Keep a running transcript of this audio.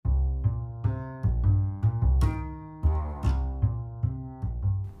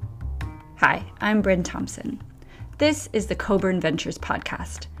Hi, I'm Bryn Thompson. This is the Coburn Ventures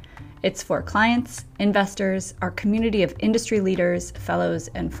podcast. It's for clients, investors, our community of industry leaders, fellows,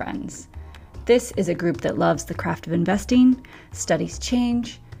 and friends. This is a group that loves the craft of investing, studies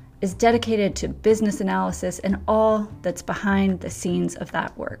change, is dedicated to business analysis, and all that's behind the scenes of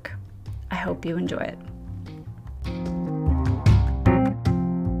that work. I hope you enjoy it.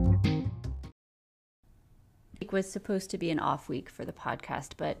 Week was supposed to be an off week for the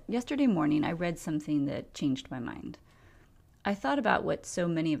podcast, but yesterday morning I read something that changed my mind. I thought about what so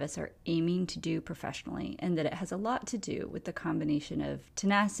many of us are aiming to do professionally, and that it has a lot to do with the combination of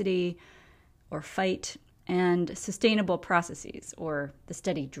tenacity or fight and sustainable processes, or the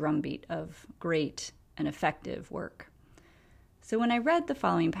steady drumbeat of great and effective work. So when I read the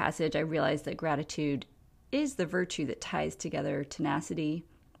following passage, I realized that gratitude is the virtue that ties together tenacity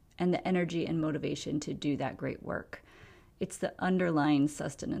and the energy and motivation to do that great work. It's the underlying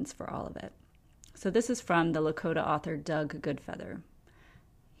sustenance for all of it. So this is from the Lakota author Doug Goodfeather.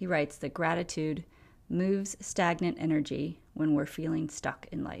 He writes that gratitude moves stagnant energy when we're feeling stuck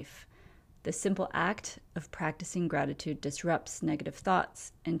in life. The simple act of practicing gratitude disrupts negative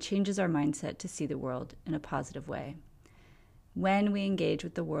thoughts and changes our mindset to see the world in a positive way. When we engage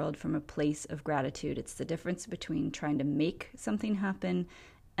with the world from a place of gratitude, it's the difference between trying to make something happen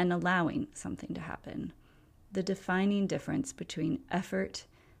and allowing something to happen. The defining difference between effort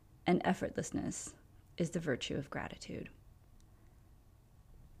and effortlessness is the virtue of gratitude.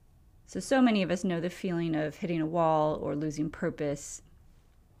 So many of us know the feeling of hitting a wall or losing purpose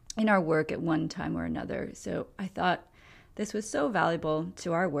in our work at one time or another. So I thought this was so valuable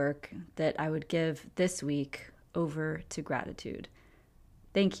to our work that I would give this week over to gratitude.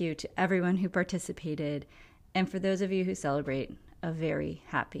 Thank you to everyone who participated, and for those of you who celebrate, a very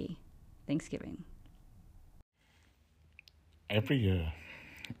happy Thanksgiving. Every year,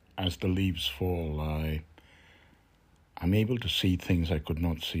 as the leaves fall, I'm able to see things I could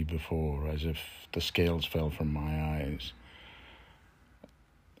not see before, as if the scales fell from my eyes.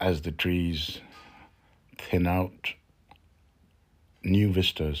 As the trees thin out, new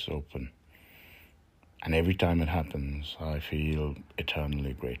vistas open. And every time it happens, I feel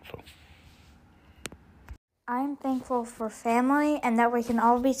eternally grateful. I'm thankful for family and that we can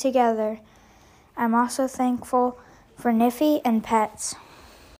all be together. I'm also thankful for Niffy and pets.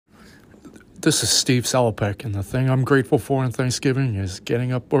 This is Steve Salopek, and the thing I'm grateful for on Thanksgiving is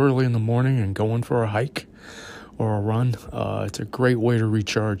getting up early in the morning and going for a hike or a run. It's a great way to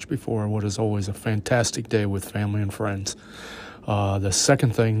recharge before what is always a fantastic day with family and friends. The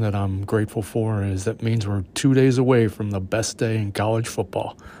second thing that I'm grateful for is that means we're 2 days away from the best day in college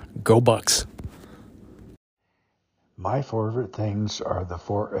football. Go Bucks! My favorite things are the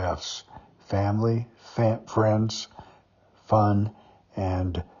 4 F's: family, friends, fun,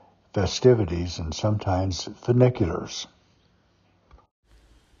 and festivities, and sometimes funiculars.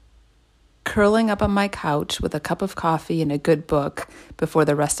 Curling up on my couch with a cup of coffee and a good book before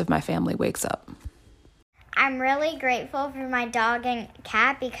the rest of my family wakes up. I'm really grateful for my dog and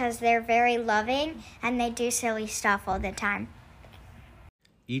cat because they're very loving and they do silly stuff all the time.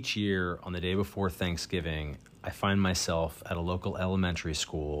 Each year, on the day before Thanksgiving, I find myself at a local elementary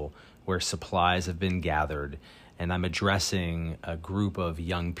school where supplies have been gathered, and I'm addressing a group of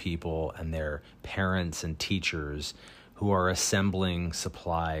young people and their parents and teachers who are assembling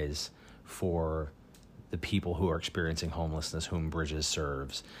supplies for the people who are experiencing homelessness, whom Bridges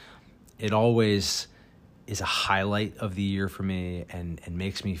serves. It always is a highlight of the year for me and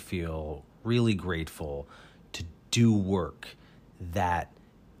makes me feel really grateful to do work that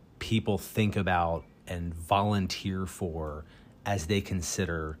people think about and volunteer for as they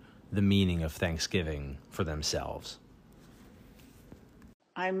consider the meaning of Thanksgiving for themselves.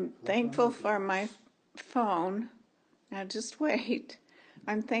 I'm thankful for my phone. Now just wait.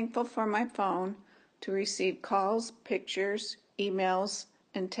 I'm thankful for my phone to receive calls, pictures, emails,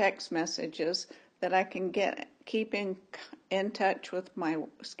 and text messages that I can keep in touch with my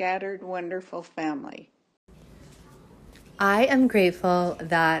scattered, wonderful family. I am grateful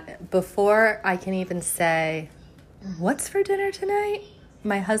that before I can even say, what's for dinner tonight?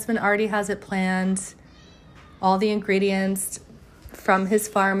 My husband already has it planned, all the ingredients from his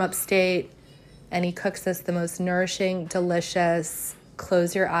farm upstate, and he cooks us the most nourishing, delicious,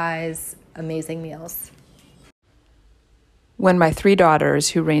 close your eyes, amazing meals. When my 3 daughters,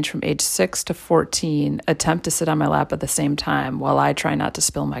 who range from age 6 to 14, attempt to sit on my lap at the same time while I try not to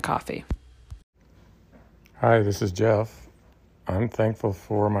spill my coffee. Hi, this is Jeff. I'm thankful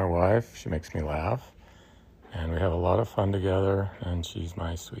for my wife. She makes me laugh, and we have a lot of fun together, and she's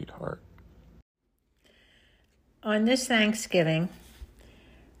my sweetheart. On this Thanksgiving,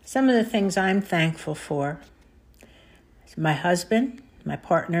 Some of the things I'm thankful for: my husband, my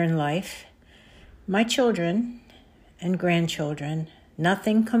partner in life, my children and grandchildren.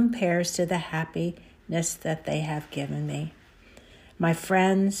 Nothing compares to the happiness that they have given me. My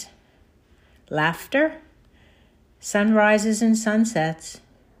friends, laughter, sunrises and sunsets,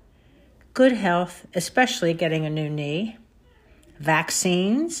 good health, especially getting a new knee,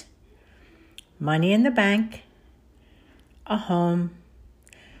 vaccines, money in the bank, a home,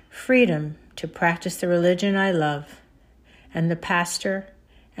 freedom to practice the religion I love, and the pastor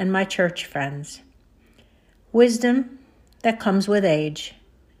and my church friends, wisdom that comes with age,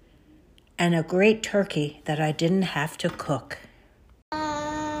 and a great turkey that I didn't have to cook.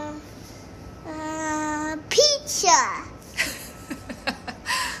 Pizza.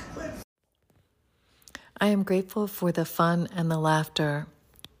 I am grateful for the fun and the laughter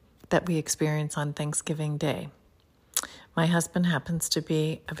that we experience on Thanksgiving Day. My husband happens to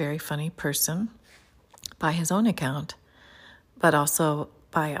be a very funny person by his own account, but also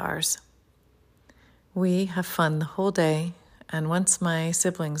by ours. We have fun the whole day, and once my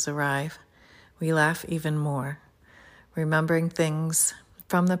siblings arrive, we laugh even more, remembering things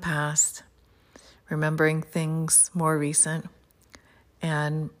from the past, remembering things more recent,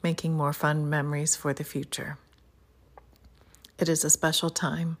 and making more fun memories for the future. It is a special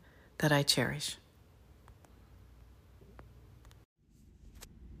time that I cherish.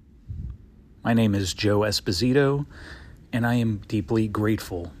 My name is Joe Esposito, and I am deeply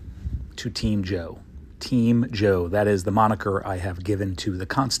grateful to Team Joe. Team Joe, that is the moniker I have given to the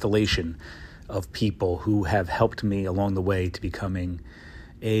constellation of people who have helped me along the way to becoming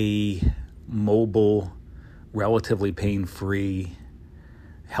a mobile, relatively pain-free,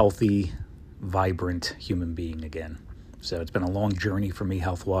 healthy, vibrant human being again. So it's been a long journey for me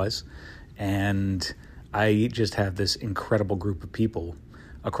health-wise, and I just have this incredible group of people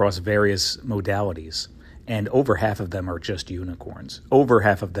across various modalities, and over half of them are just unicorns. Over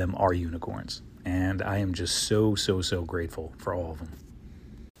half of them are unicorns, and I am just so grateful for all of them.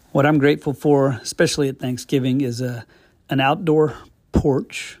 What I'm grateful for, especially at Thanksgiving, is an outdoor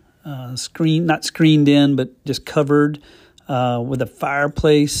porch, not screened in, but just covered with a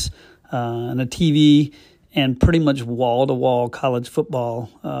fireplace and a TV, and pretty much wall-to-wall college football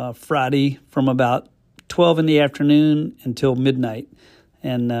Friday from about 12 in the afternoon until midnight.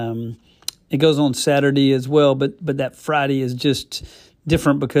 And it goes on Saturday as well, but that Friday is just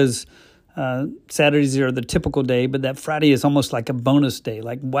different because Saturdays are the typical day, but that Friday is almost like a bonus day.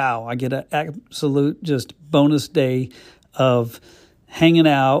 Like, wow, I get an absolute just bonus day of hanging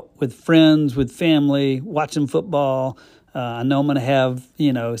out with friends, with family, watching football. I know I'm going to have,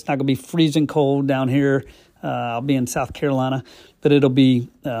 it's not going to be freezing cold down here. I'll be in South Carolina, but it'll be,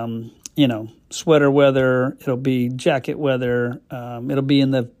 sweater weather. It'll be jacket weather. It'll be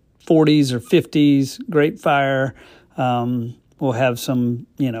in the 40s or 50s, great fire. We'll have some,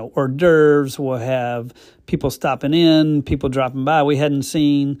 hors d'oeuvres. We'll have people stopping in, people dropping by we hadn't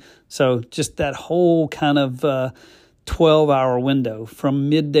seen. So just that whole kind of 12-hour window from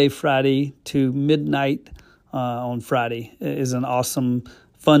midday Friday to midnight on Friday is an awesome,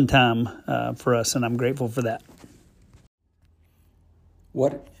 fun time for us, and I'm grateful for that.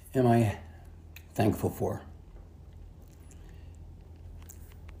 What am I thankful for?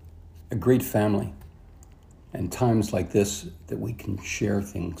 A great family, and times like this that we can share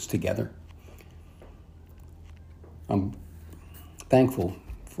things together. I'm thankful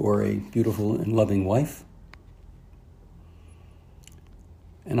for a beautiful and loving wife,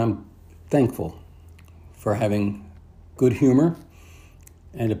 and I'm thankful for having good humor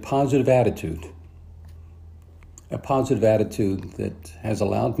and a positive attitude. A positive attitude that has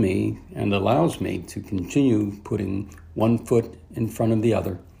allowed me and allows me to continue putting one foot in front of the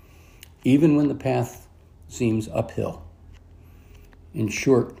other, even when the path seems uphill. In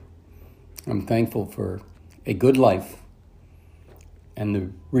short, I'm thankful for a good life and the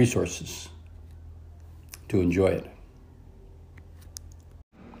resources to enjoy it.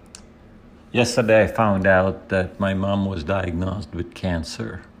 Yesterday I found out that my mom was diagnosed with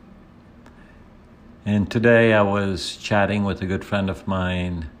cancer. And today I was chatting with a good friend of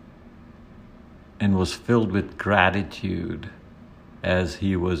mine and was filled with gratitude as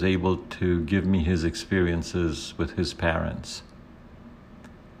he was able to give me his experiences with his parents.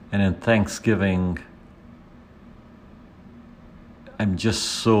 And in Thanksgiving, I'm just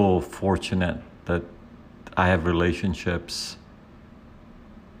so fortunate that I have relationships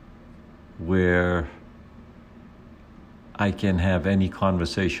where I can have any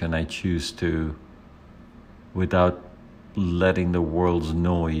conversation I choose to without letting the world's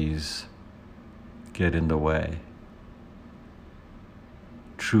noise get in the way.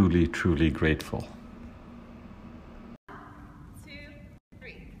 truly, truly grateful.